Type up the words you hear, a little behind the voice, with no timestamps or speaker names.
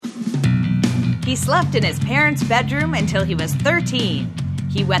He slept in his parents' bedroom until he was 13.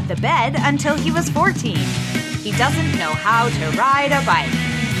 He wet the bed until he was 14. He doesn't know how to ride a bike.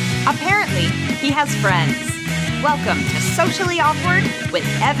 Apparently, he has friends. Welcome to Socially Awkward with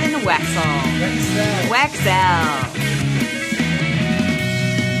Evan Wexell. Wexell.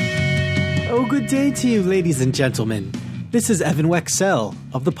 Oh, good day to you, ladies and gentlemen. This is Evan Wexell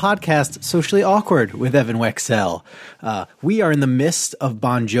of the podcast Socially Awkward with Evan Wexell. We are in the midst of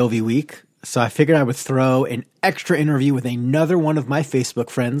Bon Jovi week, so I figured I would throw an extra interview with another one of my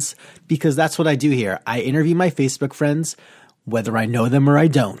Facebook friends, because that's what I do here. I interview my Facebook friends, whether I know them or I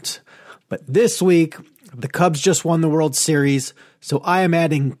don't. But this week, the Cubs just won the World Series, so I am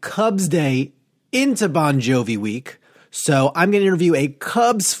adding Cubs Day into Bon Jovi week. So I'm going to interview a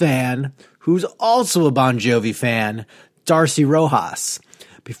Cubs fan who's also a Bon Jovi fan, Darcy Rojas.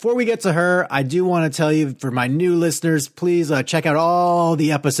 Before we get to her, I do want to tell you, for my new listeners, please check out all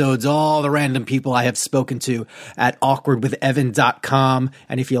the episodes, all the random people I have spoken to at awkwardwithevan.com.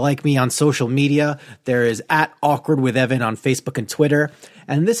 And if you like me on social media, there is at awkwardwithevan on Facebook and Twitter.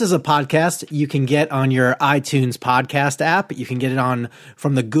 And this is a podcast you can get on your iTunes podcast app. You can get it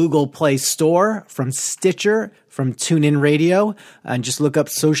from the Google Play Store, from Stitcher, from TuneIn Radio, and just look up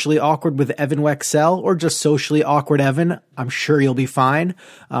Socially Awkward with Evan Wexell or just Socially Awkward Evan. I'm sure you'll be fine.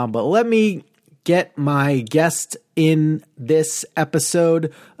 But let me get my guest in this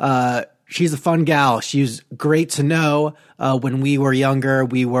episode. She's a fun gal. She's great to know. When we were younger,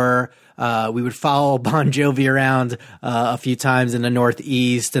 we would follow Bon Jovi around a few times in the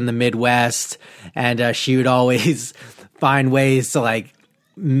Northeast and the Midwest, and she would always find ways to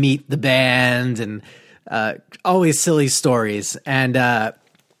meet the band and always silly stories. And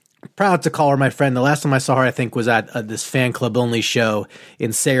proud to call her my friend. The last time I saw her, I think, was at this fan club only show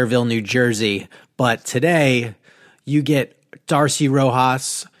in Sayreville, New Jersey. But today, you get Darcy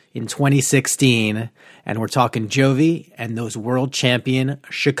Rojas in 2016, and we're talking Jovi and those world champion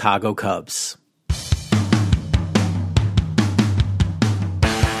Chicago Cubs.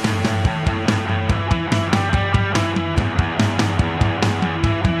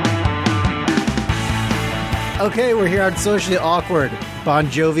 Okay, we're here on Socially Awkward. Bon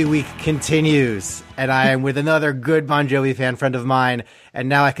Jovi week continues, and I am with another good Bon Jovi fan friend of mine, and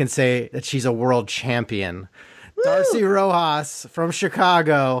now I can say that she's a world champion. Woo! Darcy Rojas from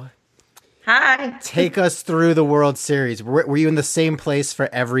Chicago. Hi. Take us through the World Series. Were you in the same place for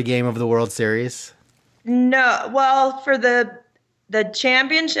every game of the World Series? No. Well, for the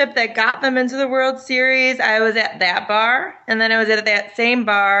championship that got them into the World Series, I was at that bar, and then I was at that same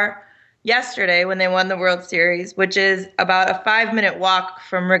bar yesterday when they won the World Series, which is about a 5-minute walk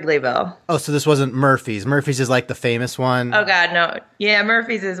from Wrigleyville. Oh, so this wasn't Murphy's. Murphy's is like the famous one. Oh, God, no. Yeah,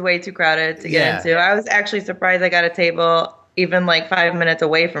 Murphy's is way too crowded to get into. I was actually surprised I got a table even 5 minutes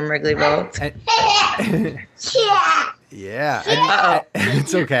away from Wrigleyville. Yeah.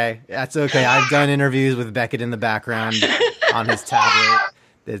 It's okay. That's okay. I've done interviews with Beckett in the background on his tablet.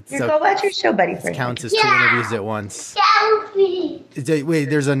 Go watch your show, buddy. It counts as two interviews at once. Selfie. Wait,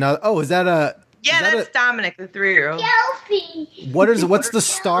 there's another. Oh, is that a? Yeah, that's Dominic, the 3-year-old. Selfie. What's the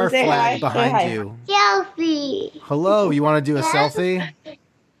star flag behind you? Selfie. Hello, you want to do a selfie?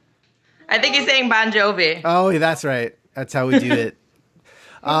 I think he's saying Bon Jovi. Oh, that's right. That's how we do it.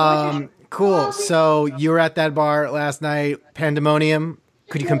 Cool. So you were at that bar last night. Pandemonium.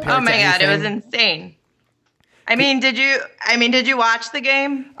 Could you compare? Oh my God, it was insane. Did you watch the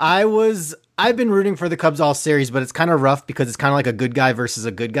game? I've been rooting for the Cubs all series, but it's kind of rough because it's kind of like a good guy versus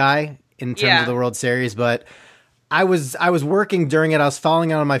a good guy in terms of the World Series. But I was working during it. I was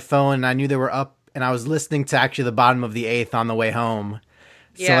following it on my phone, and I knew they were up, and I was listening to actually the bottom of the 8th on the way home.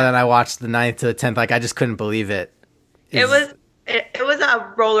 Yeah. So then I watched the 9th to the 10th. I just couldn't believe it. It was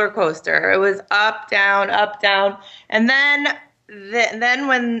a roller coaster. It was up, down, and then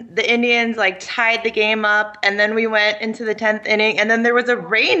when the Indians tied the game up, and then we went into the 10th inning, and then there was a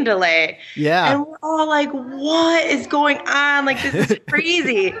rain delay. Yeah. And we're all like, what is going on? This is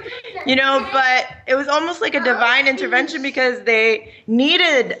crazy. But it was almost like a divine intervention because they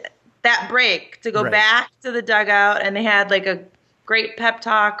needed that break to go back to the dugout, and they had a great pep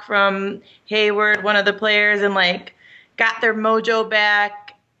talk from Hayward, one of the players, and got their mojo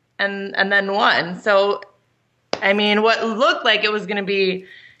back and then won. So what looked like it was going to be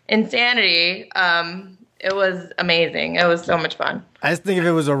insanity, it was amazing. It was so much fun. I just think if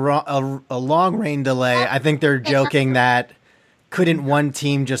it was a long rain delay, I think they're joking that couldn't one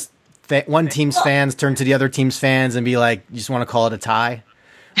team's fans turn to the other team's fans and be like, you just want to call it a tie?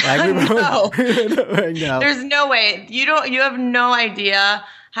 No. There's no way. You have no idea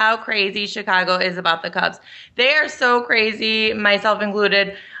how crazy Chicago is about the Cubs. They are so crazy, myself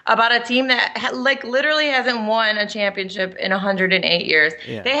included. about a team that like literally hasn't won a championship in 108 years.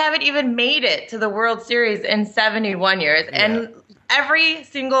 Yeah. They haven't even made it to the World Series in 71 years. Yeah. And every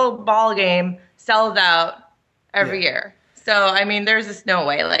single ball game sells out every year. So, I mean, there's just no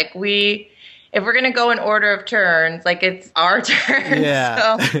way. Like, if we're going to go in order of turns, like, it's our turn.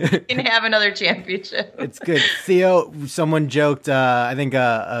 Yeah. So we can have another championship. It's good. Theo, someone joked, I think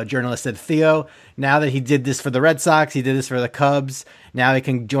a journalist said, Theo, now that he did this for the Red Sox, he did this for the Cubs, now he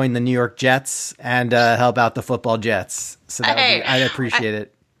can join the New York Jets and help out the football Jets. So I'd appreciate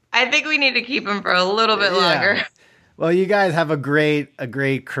it. I think we need to keep him for a little bit longer. Well, you guys have a great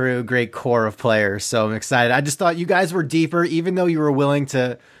crew, great core of players, so I'm excited. I just thought you guys were deeper, even though you were willing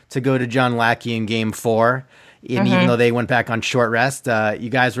to go to John Lackey in Game 4, and even though they went back on short rest, you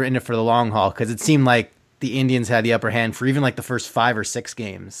guys were in it for the long haul, because it seemed like the Indians had the upper hand for even like the first 5 or 6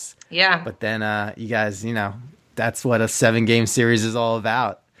 games. Yeah. But then you guys, that's what a 7-game series is all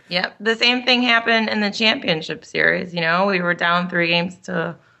about. Yep. The same thing happened in the championship series. We were down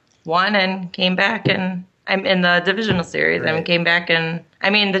 3-1 and came back, and I'm in the divisional series. Right. And came back the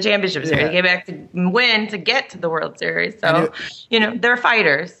championship series. Came back to win to get to the World Series. So, they're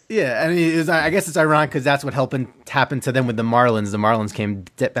fighters. Yeah, and I guess it's ironic because that's what happened to them with the Marlins. The Marlins came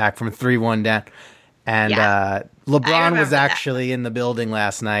back from 3-1 down. And LeBron was actually in the building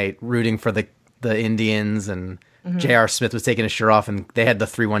last night rooting for the Indians, and J.R. Smith was taking a shirt off, and they had the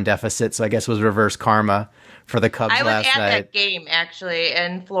 3-1 deficit. So I guess it was reverse karma for the Cubs last night. I was at that game, actually,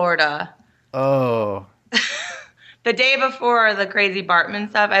 in Florida. Oh. The day before the crazy Bartman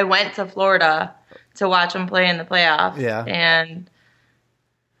stuff, I went to Florida to watch him play in the playoffs. Yeah. And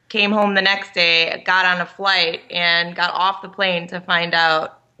came home the next day, got on a flight, and got off the plane to find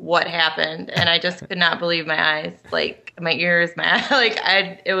out what happened. And I just could not believe my eyes. Like, my ears, my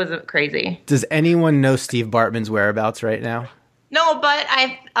eyes. It was crazy. Does anyone know Steve Bartman's whereabouts right now? No, but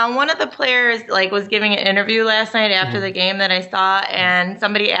one of the players was giving an interview last night after the game that I saw, and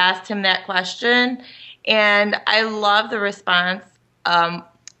somebody asked him that question, and I love the response. I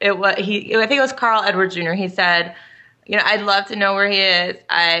think it was Carl Edwards Jr. He said, I'd love to know where he is.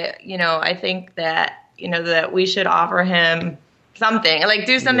 I think that that we should offer him something,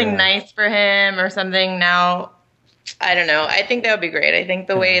 do something nice for him or something. Now, I don't know. I think that would be great. I think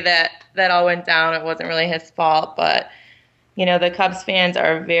the way that all went down, it wasn't really his fault, but. The Cubs fans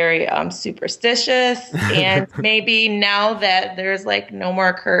are very superstitious, and maybe now that there's no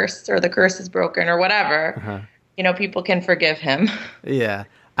more curse or the curse is broken or whatever, people can forgive him. Yeah.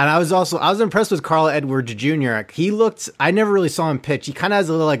 And I was impressed with Carl Edwards Jr. I never really saw him pitch. He kind of has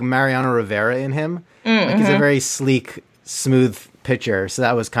a little Mariano Rivera in him. He's a very sleek, smooth pitcher. So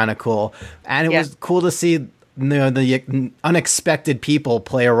that was kind of cool. And it was cool to see the unexpected people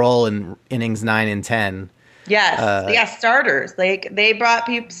play a role in innings 9 and 10. Yes, starters. They brought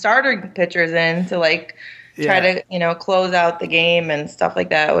starter pitchers in to try to close out the game and stuff like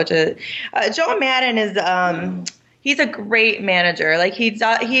that. Which is Joe Madden is he's a great manager. He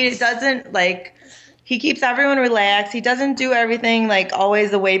doesn't he keeps everyone relaxed. He doesn't do everything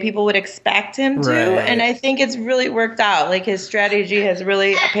always the way people would expect him to. Right. And I think it's really worked out. His strategy has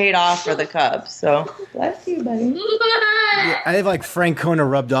really paid off for the Cubs. So bless you, buddy. Yeah, I think Francona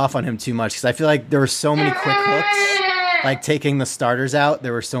rubbed off on him too much because I feel like there were so many quick hooks. Taking the starters out,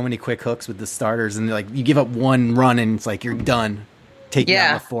 there were so many quick hooks with the starters, and you give up one run and it's you're done. Taking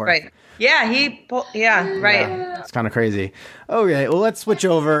out the fourth. Right. Yeah, right. Yeah, it's kind of crazy. Okay, well, let's switch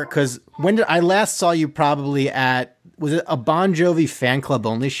over because when did I last saw you? Probably was it a Bon Jovi fan club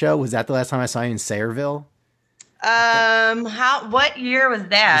only show? Was that the last time I saw you in Sayreville? What year was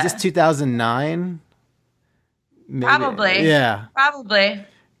that? Is this 2009? Probably. Yeah. Probably.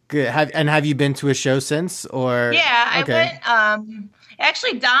 Good. Have you been to a show since? Or yeah, okay. I went.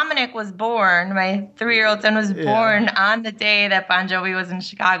 Actually, Dominic was born. My 3-year-old son was born on the day that Bon Jovi was in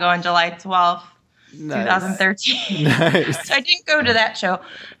Chicago on July 12th, 2013. Nice. So I didn't go to that show,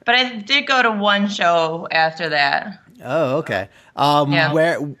 but I did go to one show after that. Oh, okay.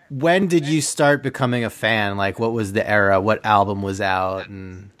 When did you start becoming a fan? What was the era? What album was out?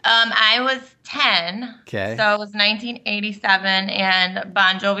 And I was 10. Okay. So it was 1987, and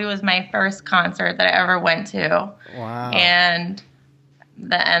Bon Jovi was my first concert that I ever went to. Wow. And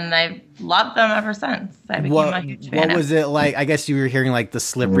I've loved them ever since. I became a huge fan. What was it like? I guess you were hearing the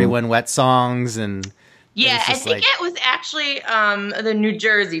Slippery When Wet songs and. Yeah, I think it was actually the New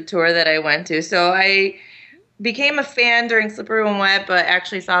Jersey tour that I went to. So I became a fan during Slippery When Wet, but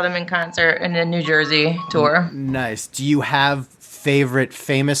actually saw them in concert in the New Jersey tour. Nice. Do you have favorite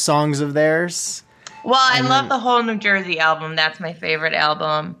famous songs of theirs? Well, I love the whole New Jersey album. That's my favorite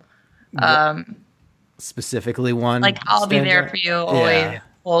album. Specifically one? I'll Be There For You, always.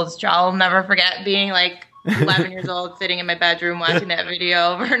 holds true. I'll never forget being like 11 years old, sitting in my bedroom watching that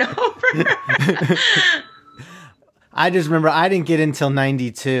video over and over. I just remember I didn't get until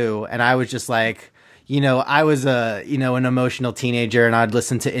 92, and I was just like, I was an emotional teenager, and I'd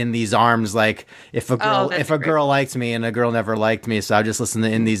listen to In These Arms, like if a girl liked me and a girl never liked me, so I'd just listen to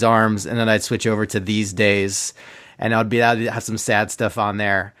In These Arms, and then I'd switch over to These Days, and I'd have some sad stuff on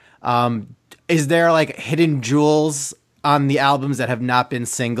there. Is there like hidden jewels on the albums that have not been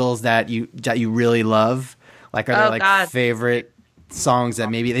singles that you really love? Like, are there favorite songs that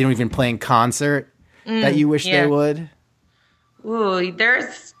maybe they don't even play in concert that you wish they would? Ooh,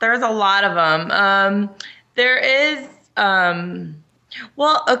 there's a lot of them. There is,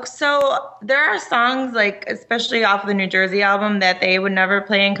 so there are songs like, especially off the New Jersey album, that they would never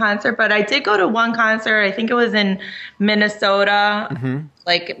play in concert. But I did go to one concert. I think it was in Minnesota,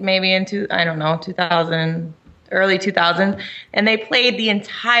 like maybe in 2000, early 2000s, and they played the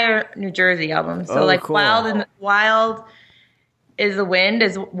entire New Jersey album. So cool. Wild is the Wind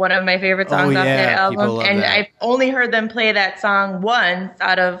is one of my favorite songs off that album. And I've only heard them play that song once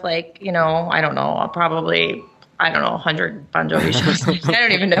out of 100 Bon Jovi shows. I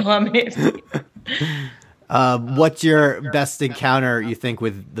don't even know how many. What's your best encounter, you think,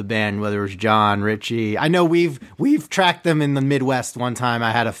 with the band, whether it was John, Richie? I know we've tracked them in the Midwest one time.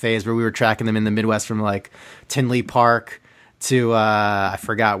 I had a phase where we were tracking them in the Midwest from like Tinley Park to I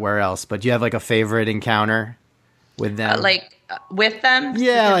forgot where else. But do you have like a favorite encounter with them? With them?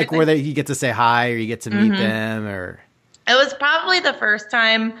 Yeah, like where you get to say hi or you get to meet them, or it was probably the first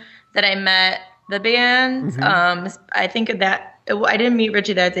time that I met the band. I think that I didn't meet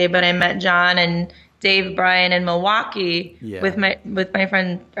Richie that day, but I met John and Dave Bryan in Milwaukee with my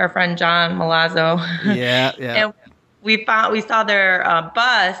friend, our friend John Malazzo. Yeah. And we saw their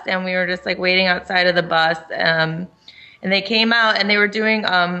bus, and we were just like waiting outside of the bus. And they came out, and they were doing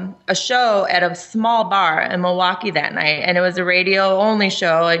a show at a small bar in Milwaukee that night. And it was a radio-only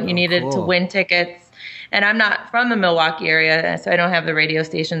show, and you needed to win tickets. And I'm not from the Milwaukee area, so I don't have the radio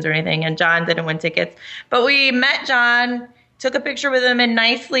stations or anything. And John didn't win tickets. But we met John, took a picture with him, and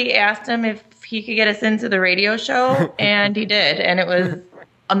nicely asked him if he could get us into the radio show. And he did. And it was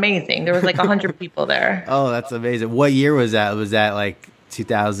amazing. There was like 100 people there. Oh, that's amazing. What year was that? Was that like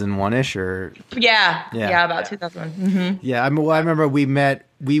 2001-ish or? Yeah, about 2001. Yeah, I remember we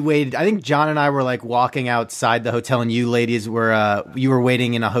waited. I think John and I were like walking outside the hotel, and you ladies were you were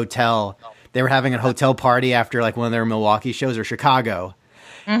waiting in a hotel. They were having a hotel party after like one of their Milwaukee shows or Chicago.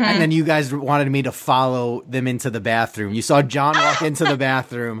 And then you guys wanted me to follow them into the bathroom. You saw John walk into the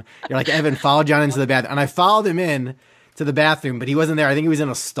bathroom. You're like, Evan, follow John into the bathroom. And I followed him in to the bathroom, but he wasn't there. I think he was in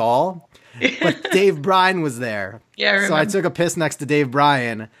a stall. But Dave Bryan was there. Yeah, so I took a piss next to Dave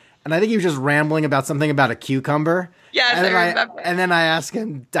Bryan, and I think he was just rambling about something about a cucumber. Yes, I remember. And then I asked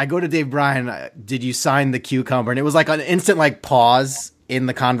him, I go to Dave Bryan, did you sign the cucumber? And it was like an instant like pause in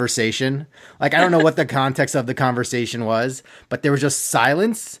the conversation. Like, I don't know what the context of the conversation was, but there was just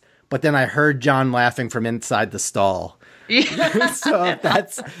silence. But then I heard John laughing from inside the stall. So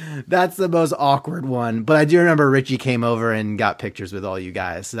that's the most awkward one. But I do remember Richie came over and got pictures with all you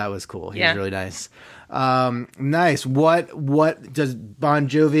guys. So that was cool. He was really nice. Nice. What does Bon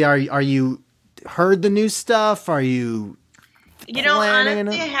Jovi, are you heard the new stuff? Are you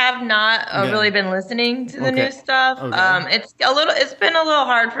honestly, I have not really been listening to the new stuff. Okay. It's been a little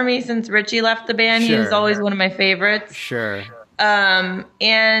hard for me since Richie left the band. Sure. He was always one of my favorites. Sure. And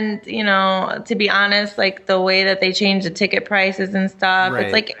to be honest, like the way that they changed the ticket prices and stuff, right.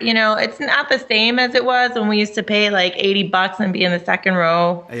 It's like, it's not the same as it was when we used to pay like $80 and be in the second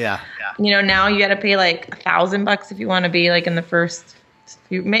row. Yeah. Now you got to pay like $1,000 if you want to be like in the first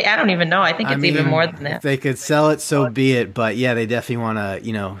few. I don't even know. I think it's even more than that. If they could sell it, so be it. But yeah, they definitely want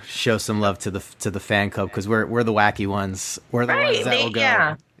to, show some love to the fan club, because we're the wacky ones. We're the ones that will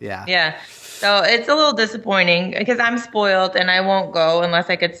go. Yeah. So it's a little disappointing because I'm spoiled and I won't go unless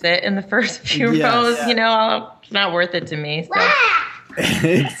I could sit in the first few rows. It's not worth it to me. So.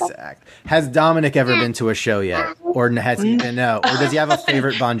 Exactly. Has Dominic ever been to a show yet, or has he been? No, or does he have a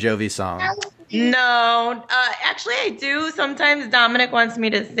favorite Bon Jovi song? No, actually I do. Sometimes Dominic wants me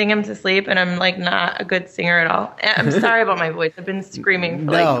to sing him to sleep, and I'm like not a good singer at all. I'm sorry about my voice. I've been screaming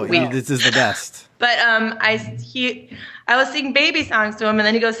for like weeks. This is the best. But I was singing baby songs to him, and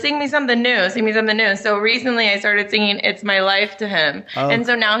then he goes, sing me something new. So recently I started singing It's My Life to him. Oh. And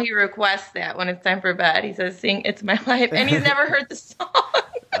so now he requests that when it's time for bed. He says, sing It's My Life. And he's never heard the song.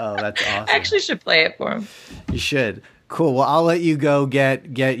 Oh, that's awesome. I actually should play it for him. You should. Cool. Well, I'll let you go get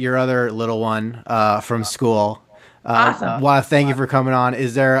your other little one from school. Awesome. Want to thank you for coming on.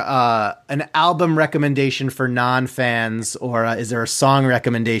 Is there an album recommendation for non-fans, or is there a song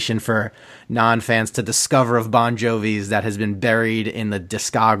recommendation for non-fans to discover of Bon Jovi's that has been buried in the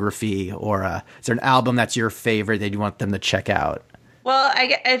discography, or is there an album that's your favorite that you want them to check out? Well,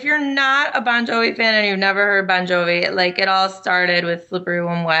 if you're not a Bon Jovi fan and you've never heard Bon Jovi, like it all started with Slippery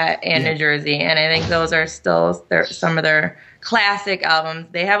When Wet and New Jersey, and I think those are still some of their classic albums.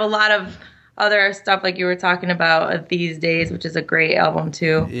 They have a lot of other stuff like you were talking about These Days, which is a great album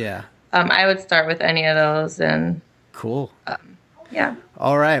too. Yeah. I would start with any of those. And cool. Yeah.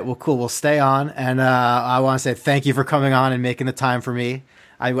 All right. Well, cool. We'll stay on, and I want to say thank you for coming on and making the time for me.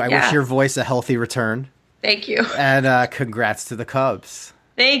 I wish your voice a healthy return. Thank you. And congrats to the Cubs.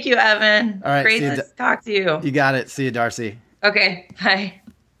 Thank you, Evan. All right, great to talk to you. You got it. See you, Darcy. Okay. Bye.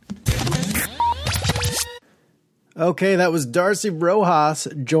 Okay, that was Darcy Rojas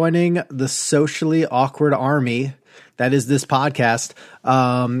joining the socially awkward army that is this podcast.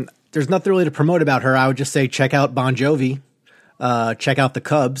 There's nothing really to promote about her. I would just say check out Bon Jovi, check out the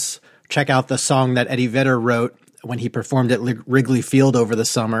Cubs, check out the song that Eddie Vedder wrote when he performed at Wrigley Field over the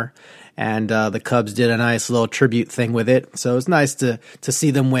summer. And the Cubs did a nice little tribute thing with it. So it's nice to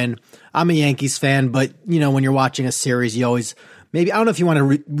see them win. I'm a Yankees fan, but, you know, when you're watching a series, you always maybe – I don't know if you want to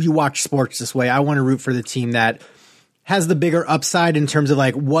rewatch sports this way. I want to root for the team that has the bigger upside in terms of,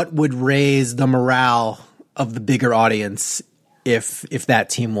 like, what would raise the morale of the bigger audience if that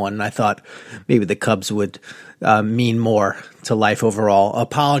team won. And I thought maybe the Cubs would mean more to life overall.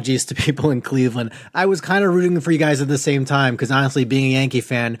 Apologies to people in Cleveland. I was kind of rooting for you guys at the same time because honestly, being a Yankee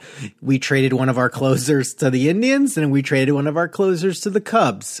fan, we traded one of our closers to the Indians and we traded one of our closers to the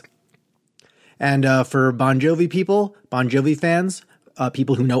Cubs. And for Bon Jovi people, Bon Jovi fans,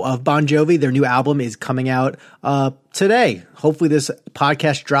 people who know of Bon Jovi, their new album is coming out today. Hopefully this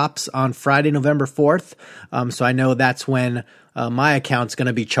podcast drops on Friday, November 4th. So I know that's when my account's going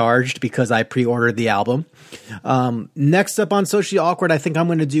to be charged because I pre-ordered the album. Next up on Socially Awkward, I think I'm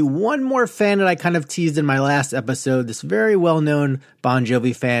going to do one more fan that I kind of teased in my last episode. This very well-known Bon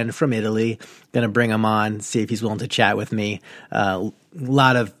Jovi fan from Italy. Going to bring him on, see if he's willing to chat with me. A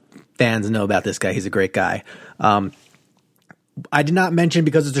lot of fans know about this guy. He's a great guy. I did not mention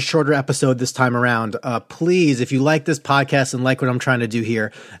because it's a shorter episode this time around. Please, if you like this podcast and like what I'm trying to do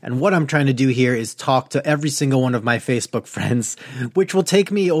here, and what I'm trying to do here is talk to every single one of my Facebook friends, which will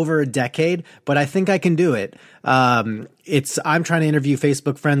take me over a decade, but I think I can do it. I'm trying to interview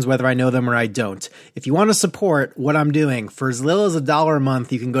Facebook friends, whether I know them or I don't. If you want to support what I'm doing for as little as $1 a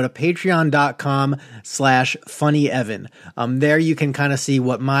month, you can go to patreon.com/funnyevan. There you can kind of see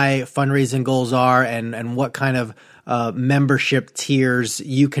what my fundraising goals are and what kind of membership tiers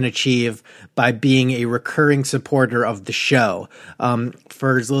you can achieve by being a recurring supporter of the show.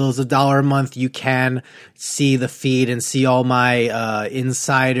 For as little as $1 a month, you can see the feed and see all my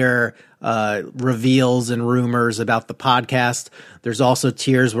insider reveals and rumors about the podcast. There's also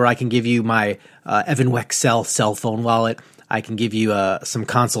tiers where I can give you my Evan Wexell cell phone wallet. I can give you some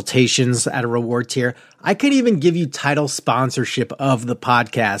consultations at a reward tier. I could even give you title sponsorship of the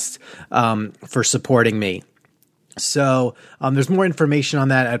podcast for supporting me. So there's more information on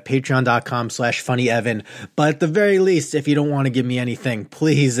that at patreon.com/funnyevan. But at the very least, if you don't want to give me anything,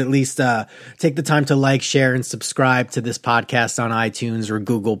 please at least take the time to like, share, and subscribe to this podcast on iTunes or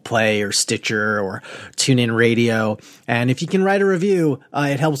Google Play or Stitcher or TuneIn Radio. And if you can write a review,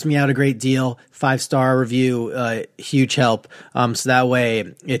 it helps me out a great deal. 5-star review, huge help. So that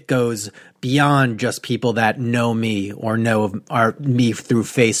way it goes beyond just people that know me or know of me through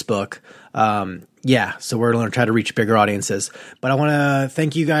Facebook. Yeah, so we're going to try to reach bigger audiences. But I want to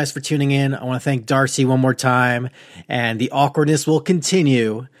thank you guys for tuning in. I want to thank Darcy one more time. And the awkwardness will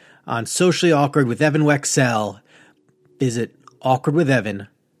continue on Socially Awkward with Evan Wexell. Visit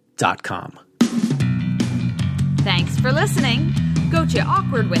awkwardwithevan.com. Thanks for listening. Go to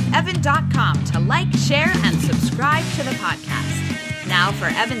awkwardwithevan.com to like, share, and subscribe to the podcast. Now for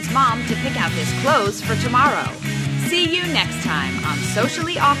Evan's mom to pick out his clothes for tomorrow. See you next time on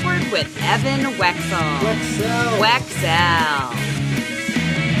Socially Awkward with Evan Wexell. Wexell. Wexell.